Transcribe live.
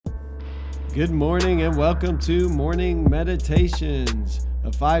Good morning and welcome to Morning Meditations,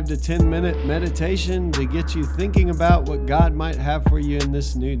 a 5 to 10 minute meditation to get you thinking about what God might have for you in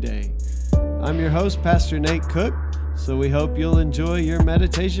this new day. I'm your host, Pastor Nate Cook, so we hope you'll enjoy your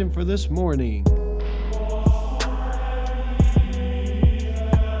meditation for this morning.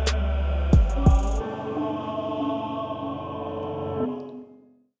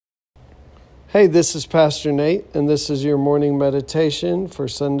 Hey, this is Pastor Nate, and this is your morning meditation for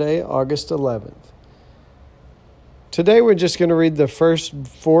Sunday, August 11th. Today we're just going to read the first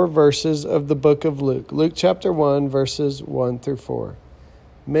 4 verses of the book of Luke. Luke chapter 1, verses 1 through 4.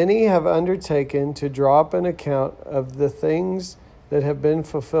 Many have undertaken to draw up an account of the things that have been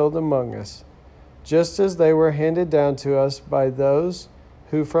fulfilled among us, just as they were handed down to us by those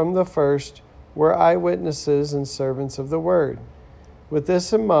who from the first were eyewitnesses and servants of the word. With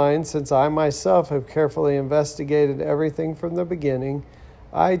this in mind, since I myself have carefully investigated everything from the beginning,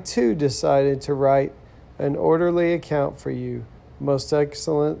 I too decided to write an orderly account for you, most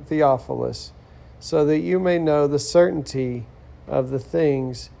excellent Theophilus, so that you may know the certainty of the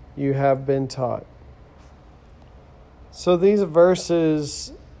things you have been taught. So these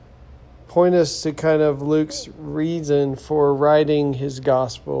verses point us to kind of Luke's reason for writing his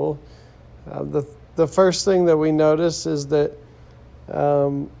gospel. The first thing that we notice is that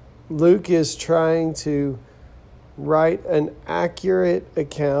Luke is trying to write an accurate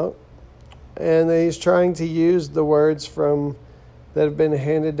account, and he's trying to use the words that have been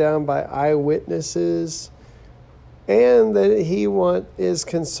handed down by eyewitnesses, and that he is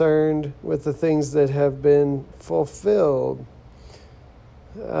concerned with the things that have been fulfilled.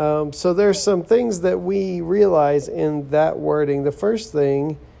 So there's some things that we realize in that wording. The first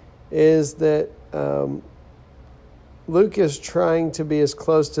thing is that Luke is trying to be as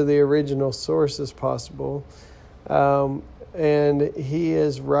close to the original source as possible, and he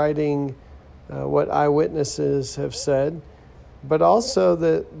is writing what eyewitnesses have said, but also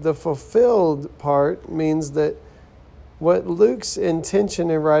the fulfilled part means that what Luke's intention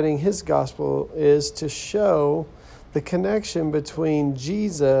in writing his gospel is to show the connection between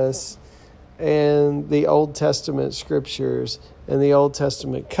Jesus and the Old Testament scriptures and the Old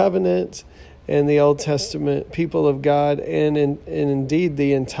Testament covenant and the Old Testament people of God, and indeed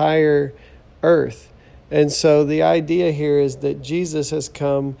the entire earth. And so the idea here is that Jesus has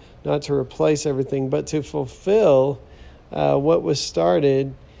come not to replace everything, but to fulfill what was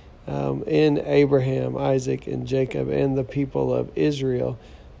started in Abraham, Isaac, and Jacob, and the people of Israel,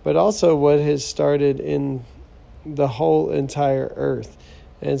 but also what has started in the whole entire earth.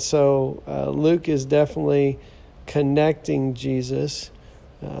 And so Luke is definitely connecting Jesus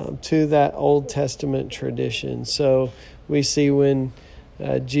to that Old Testament tradition. So we see when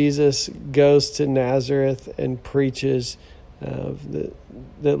Jesus goes to Nazareth and preaches, that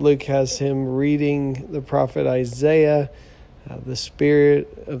Luke has him reading the prophet Isaiah. The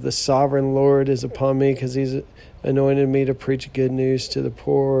Spirit of the Sovereign Lord is upon me because he's anointed me to preach good news to the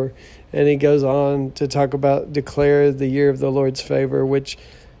poor. And he goes on to talk about declare the year of the Lord's favor, which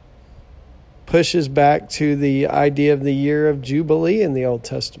pushes back to the idea of the year of Jubilee in the Old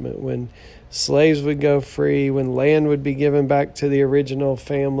Testament, when slaves would go free, when land would be given back to the original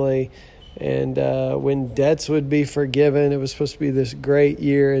family, and when debts would be forgiven. It was supposed to be this great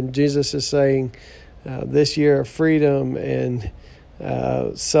year, and Jesus is saying this year of freedom and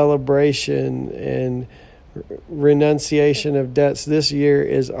celebration and renunciation of debts, this year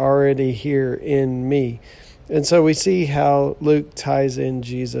is already here in me. And so we see how Luke ties in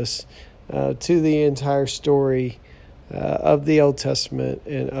Jesus to the entire story of the Old Testament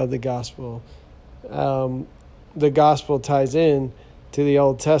and of the gospel. The gospel ties in to the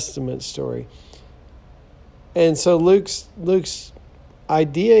Old Testament story. And so Luke's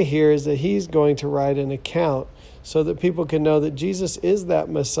idea here is that he's going to write an account so that people can know that Jesus is that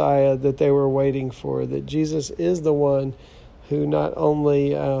Messiah that they were waiting for, that Jesus is the one who not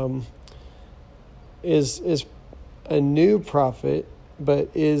only is a new prophet, but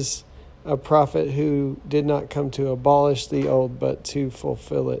is a prophet who did not come to abolish the old, but to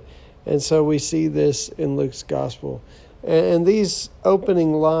fulfill it. And so we see this in Luke's gospel. And these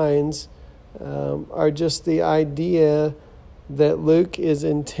opening lines are just the idea that Luke is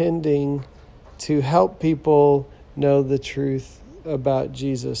intending to help people know the truth about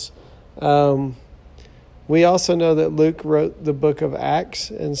Jesus. We also know that Luke wrote the book of Acts,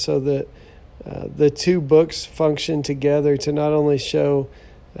 and so that the two books function together to not only show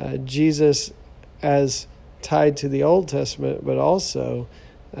Jesus as tied to the Old Testament, but also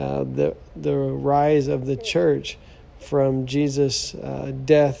the rise of the church from Jesus'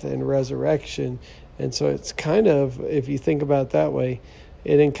 death and resurrection. And so it's kind of, if you think about it that way,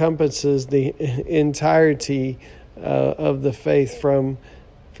 it encompasses the entirety of the faith from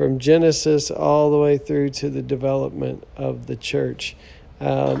Genesis all the way through to the development of the church.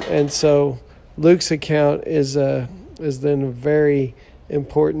 And so Luke's account is then very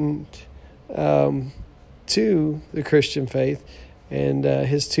important to the Christian faith. And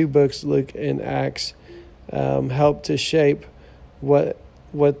his two books, Luke and Acts, help to shape what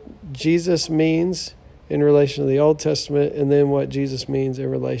Jesus means in relation to the Old Testament, and then what Jesus means in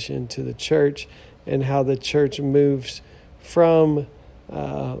relation to the church, and how the church moves from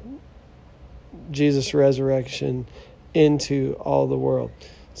Jesus' resurrection into all the world.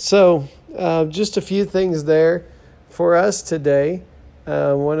 So just a few things there for us today.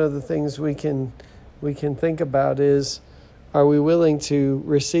 One of the things we can think about is, are we willing to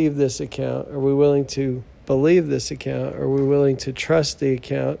receive this account? Are we willing to believe this account? Are we willing to trust the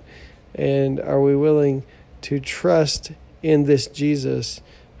account? And are we willing to trust in this Jesus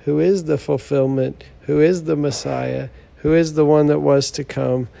who is the fulfillment, who is the Messiah, who is the one that was to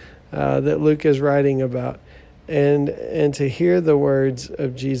come, that Luke is writing about? And to hear the words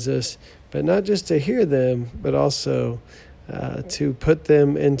of Jesus, but not just to hear them, but also to put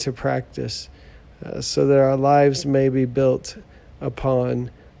them into practice, so that our lives may be built upon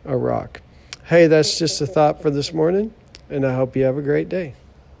a rock. Hey, that's just a thought for this morning, and I hope you have a great day.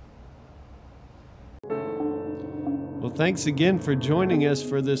 Well, thanks again for joining us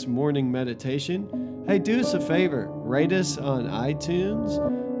for this morning meditation. Hey, do us a favor, rate us on iTunes,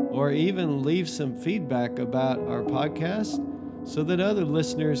 or even leave some feedback about our podcast so that other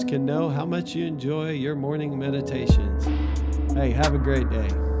listeners can know how much you enjoy your morning meditations. Hey, have a great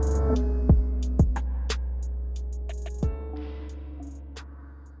day.